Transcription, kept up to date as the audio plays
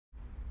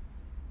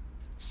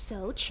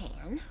So,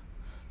 Chan.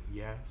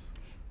 Yes?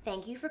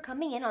 Thank you for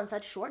coming in on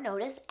such short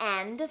notice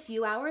and a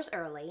few hours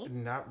early.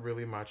 Not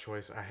really my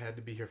choice. I had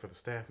to be here for the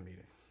staff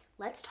meeting.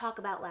 Let's talk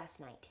about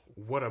last night.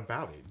 What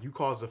about it? You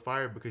caused a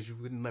fire because you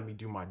wouldn't let me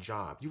do my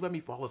job. You let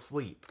me fall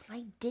asleep.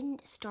 I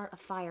didn't start a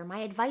fire. My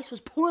advice was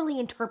poorly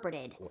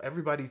interpreted. Well,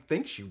 everybody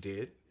thinks you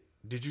did.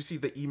 Did you see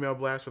the email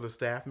blast for the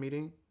staff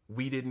meeting?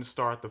 We didn't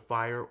start the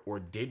fire,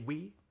 or did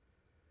we?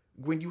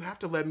 Gwen, you have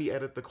to let me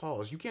edit the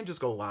calls. You can't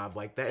just go live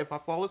like that. If I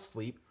fall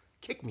asleep,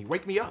 kick me,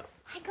 wake me up.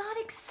 I got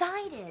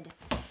excited.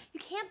 You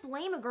can't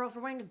blame a girl for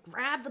wanting to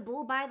grab the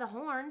bull by the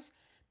horns.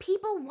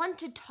 People want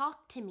to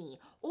talk to me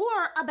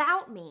or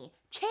about me.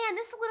 Chan,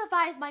 this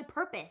solidifies my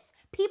purpose.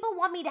 People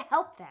want me to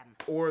help them.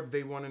 Or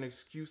they want an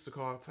excuse to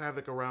cause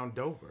havoc around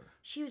Dover.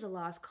 She was a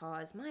lost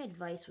cause. My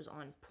advice was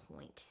on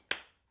point.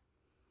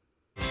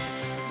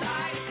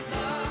 Life,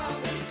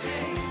 love, and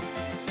pain.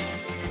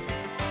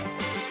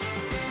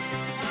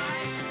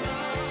 Life,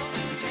 love,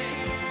 and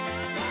pain.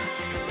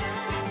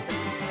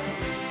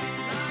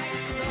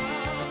 Life,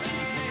 love,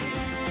 and pain.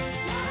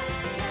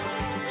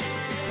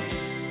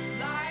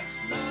 Life,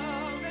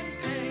 love, and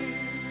pain.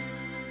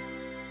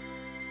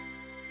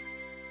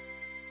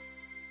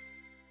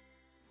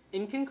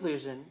 In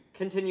conclusion,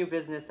 continue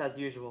business as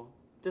usual.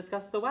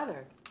 Discuss the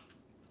weather.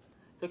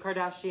 The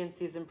Kardashian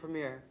season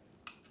premiere.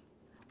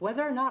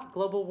 Whether or not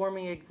global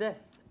warming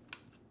exists.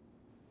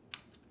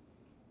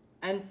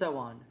 And so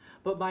on.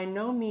 But by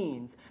no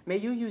means may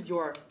you use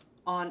your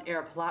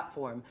on-air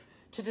platform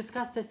to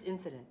discuss this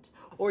incident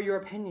or your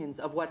opinions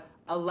of what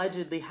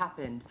allegedly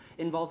happened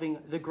involving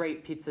the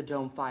Great Pizza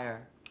Dome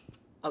fire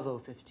of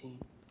 015.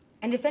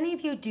 And if any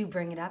of you do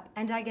bring it up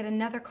and I get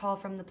another call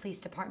from the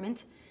police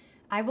department,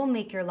 I will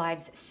make your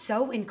lives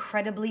so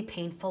incredibly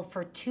painful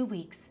for 2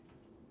 weeks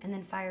and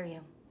then fire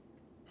you.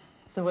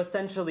 So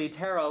essentially,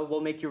 tarot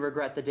will make you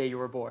regret the day you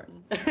were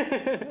born.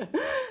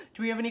 Do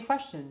we have any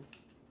questions,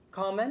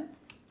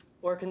 comments,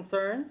 or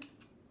concerns?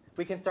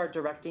 We can start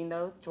directing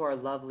those to our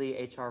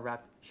lovely HR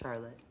rep,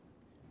 Charlotte.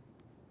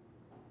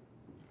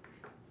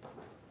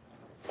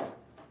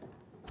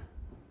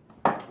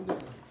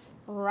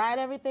 Write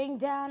everything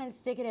down and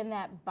stick it in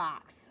that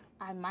box.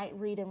 I might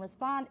read and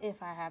respond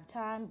if I have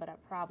time, but I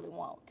probably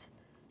won't.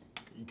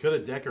 You could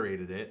have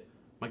decorated it.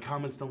 My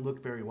comments don't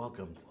look very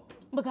welcomed.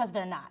 Because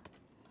they're not.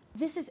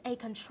 This is a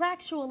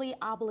contractually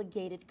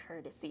obligated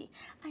courtesy.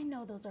 I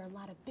know those are a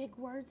lot of big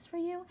words for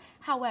you.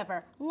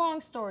 However, long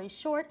story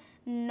short,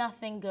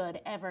 nothing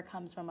good ever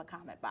comes from a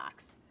comment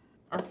box.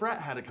 Our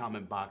frat had a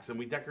comment box and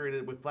we decorated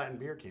it with flattened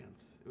beer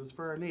cans. It was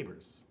for our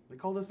neighbors. They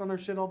called us on our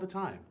shit all the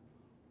time.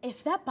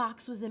 If that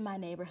box was in my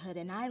neighborhood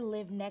and I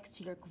lived next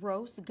to your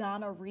gross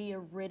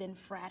gonorrhea-ridden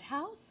frat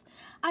house,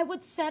 I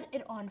would set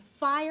it on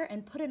fire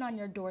and put it on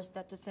your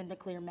doorstep to send a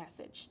clear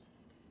message.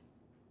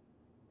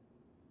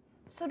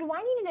 So do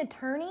I need an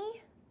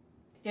attorney?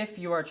 If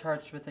you are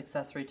charged with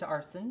accessory to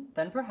arson,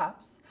 then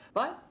perhaps.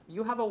 But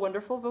you have a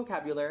wonderful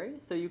vocabulary,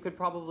 so you could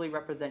probably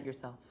represent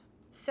yourself.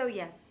 So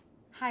yes,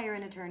 hire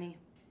an attorney.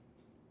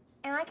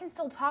 And I can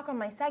still talk on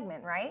my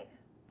segment, right?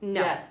 No.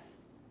 Yes.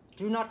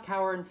 Do not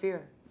cower in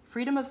fear.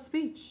 Freedom of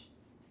speech.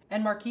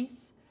 And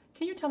Marquise,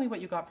 can you tell me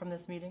what you got from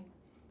this meeting?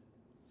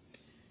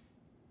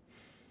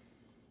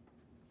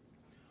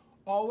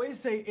 Always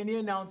say any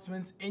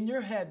announcements in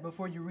your head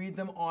before you read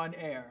them on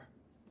air.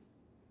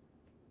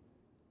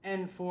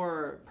 And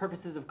for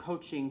purposes of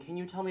coaching, can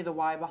you tell me the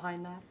why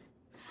behind that?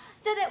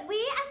 So that we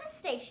as a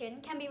station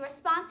can be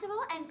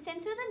responsible and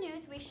censor the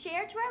news we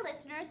share to our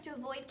listeners to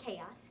avoid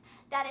chaos.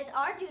 That is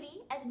our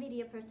duty as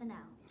media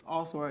personnel. It's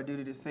also our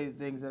duty to say the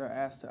things that are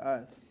asked to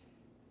us.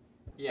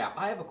 Yeah,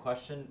 I have a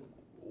question.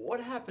 What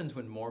happens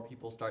when more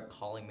people start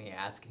calling me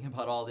asking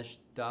about all this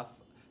stuff?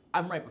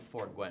 I'm right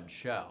before Gwen's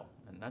show,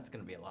 and that's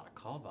gonna be a lot of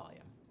call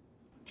volume.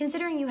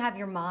 Considering you have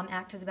your mom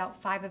act as about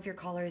 5 of your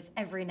callers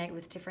every night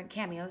with different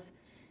cameos,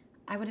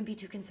 I wouldn't be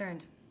too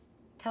concerned.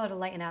 Tell her to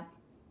lighten up.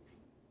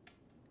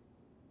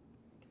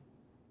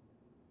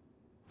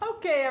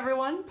 Okay,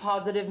 everyone,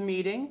 positive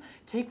meeting.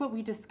 Take what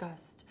we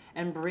discussed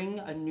and bring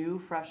a new,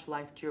 fresh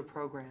life to your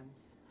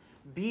programs.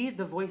 Be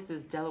the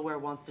voices Delaware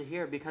wants to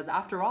hear, because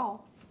after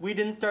all, we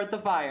didn't start the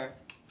fire.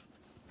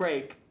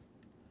 Break.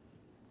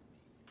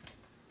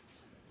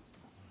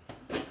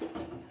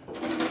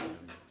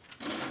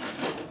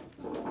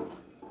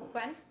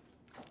 Gwen?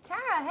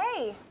 Tara,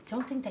 hey.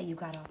 Don't think that you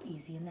got off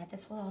easy and that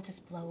this will all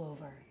just blow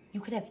over.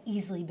 You could have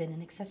easily been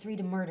an accessory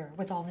to murder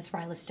with all this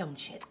Ryla Stone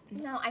shit.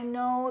 No, I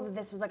know that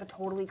this was like a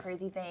totally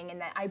crazy thing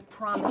and that I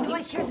promise So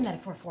you— here's a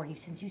metaphor for you,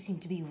 since you seem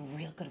to be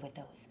real good with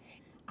those.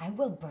 I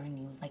will burn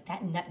you like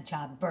that nut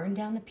job burned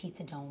down the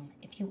Pizza Dome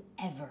if you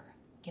ever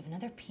give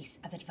another piece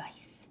of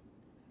advice.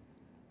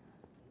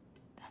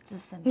 That's a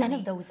symphony. None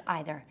of those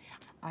either.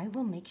 I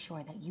will make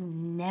sure that you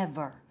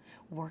never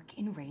work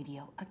in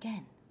radio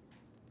again.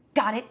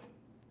 Got it?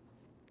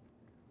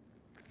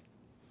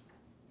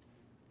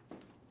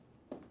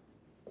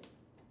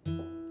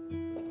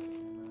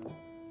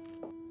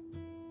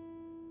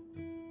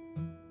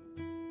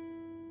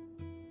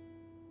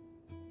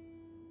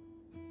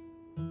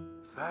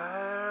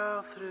 Fire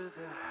all through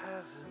the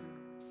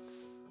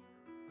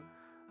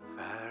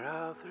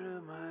all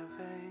through my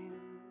veins.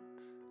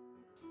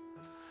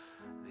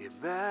 The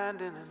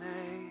abandoned and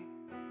ache,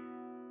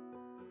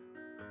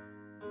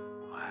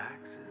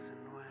 waxes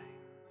and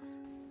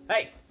wanes.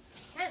 Hey!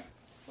 Ken,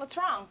 what's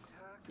wrong?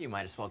 You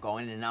might as well go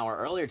in an hour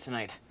earlier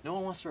tonight. No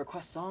one wants to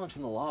request songs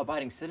from the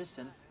law-abiding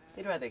citizen.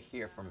 They'd rather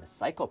hear from a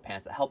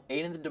psychopath that helped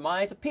aid in the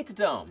demise of Pizza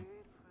Dome.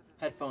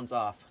 Headphones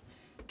off.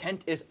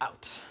 Kent is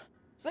out.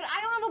 But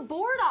I don't have a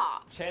board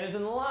off. Chan is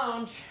in the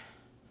lounge.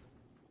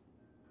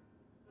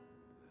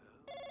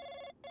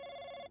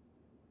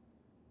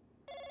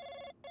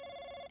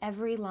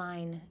 Every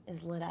line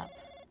is lit up.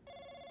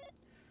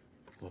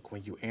 Look,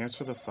 when you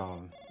answer the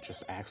phone,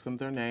 just ask them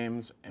their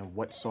names and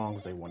what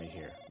songs they want to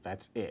hear.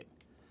 That's it.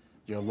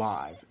 You're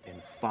live in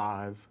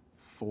 5,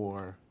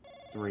 4,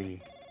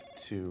 3,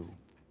 2.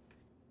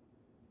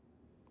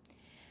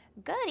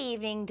 Good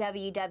evening,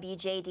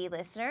 WWJD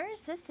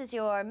listeners. This is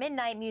your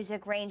Midnight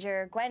Music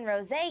Ranger, Gwen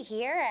Rose,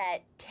 here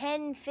at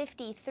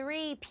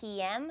 10:53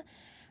 p.m.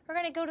 We're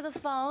going to go to the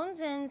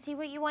phones and see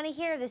what you want to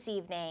hear this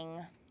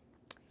evening.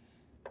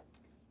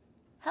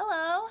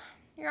 Hello,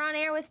 you're on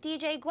air with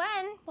DJ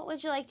Gwen. What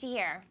would you like to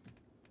hear?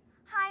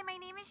 Hi, my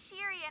name is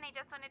Shiri, and I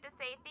just wanted to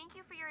say thank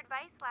you for your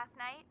advice last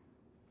night.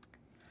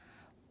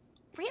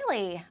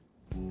 Really?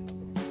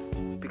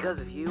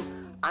 Because of you,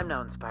 I'm now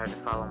inspired to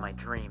follow my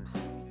dreams.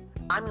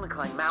 I'm gonna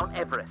climb Mount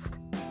Everest.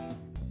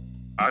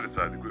 I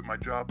decided to quit my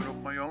job and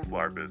open my own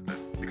flower business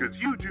because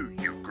you do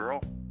you, girl.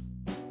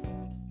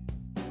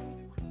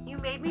 You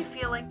made me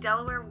feel like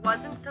Delaware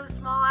wasn't so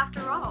small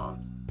after all.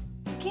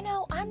 You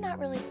know, I'm not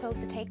really supposed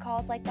to take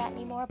calls like that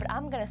anymore, but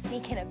I'm gonna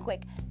sneak in a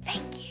quick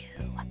thank you.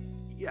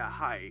 Yeah,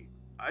 hi.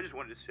 I just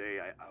wanted to say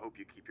I hope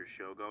you keep your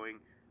show going.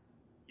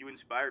 You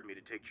inspired me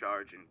to take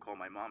charge and call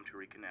my mom to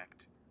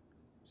reconnect.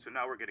 So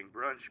now we're getting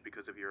brunch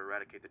because of your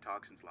Eradicate the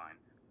Toxins line.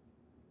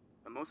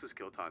 Mimosas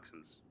kill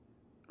toxins,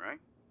 right?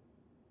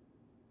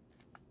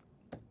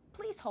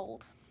 Please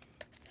hold.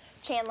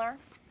 Chandler,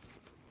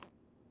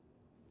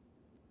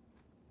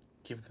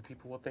 Give the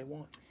people what they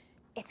want.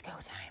 it's go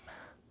time.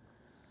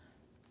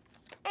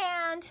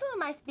 And who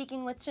am I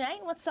speaking with tonight?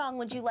 What song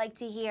would you like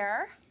to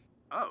hear?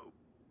 Oh,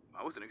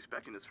 I wasn't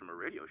expecting this from a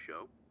radio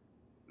show.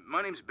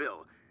 My name's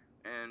Bill,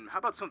 and how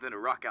about something to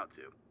rock out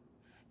to?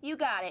 You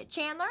got it.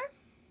 Chandler?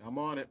 I'm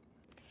on it.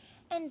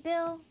 And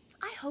Bill,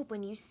 I hope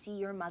when you see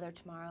your mother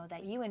tomorrow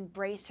that you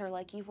embrace her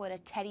like you would a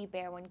teddy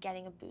bear when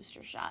getting a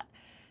booster shot.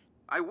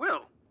 I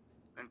will.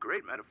 And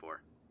great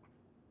metaphor.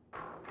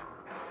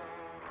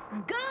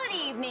 Good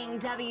evening,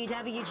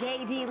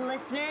 WWJD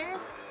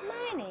listeners.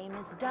 My name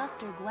is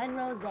Dr. Gwen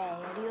Rose,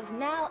 and you have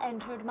now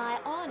entered my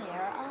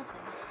on-air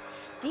office.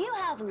 Do you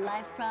have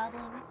life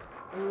problems?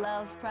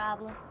 Love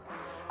problems?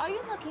 Are you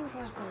looking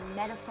for some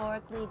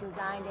metaphorically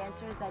designed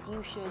answers that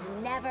you should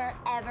never,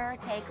 ever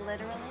take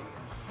literally?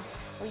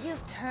 Well,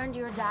 you've turned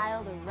your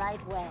dial the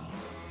right way.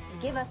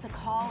 Give us a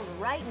call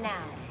right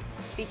now,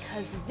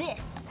 because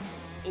this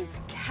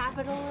is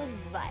Capital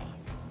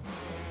Advice.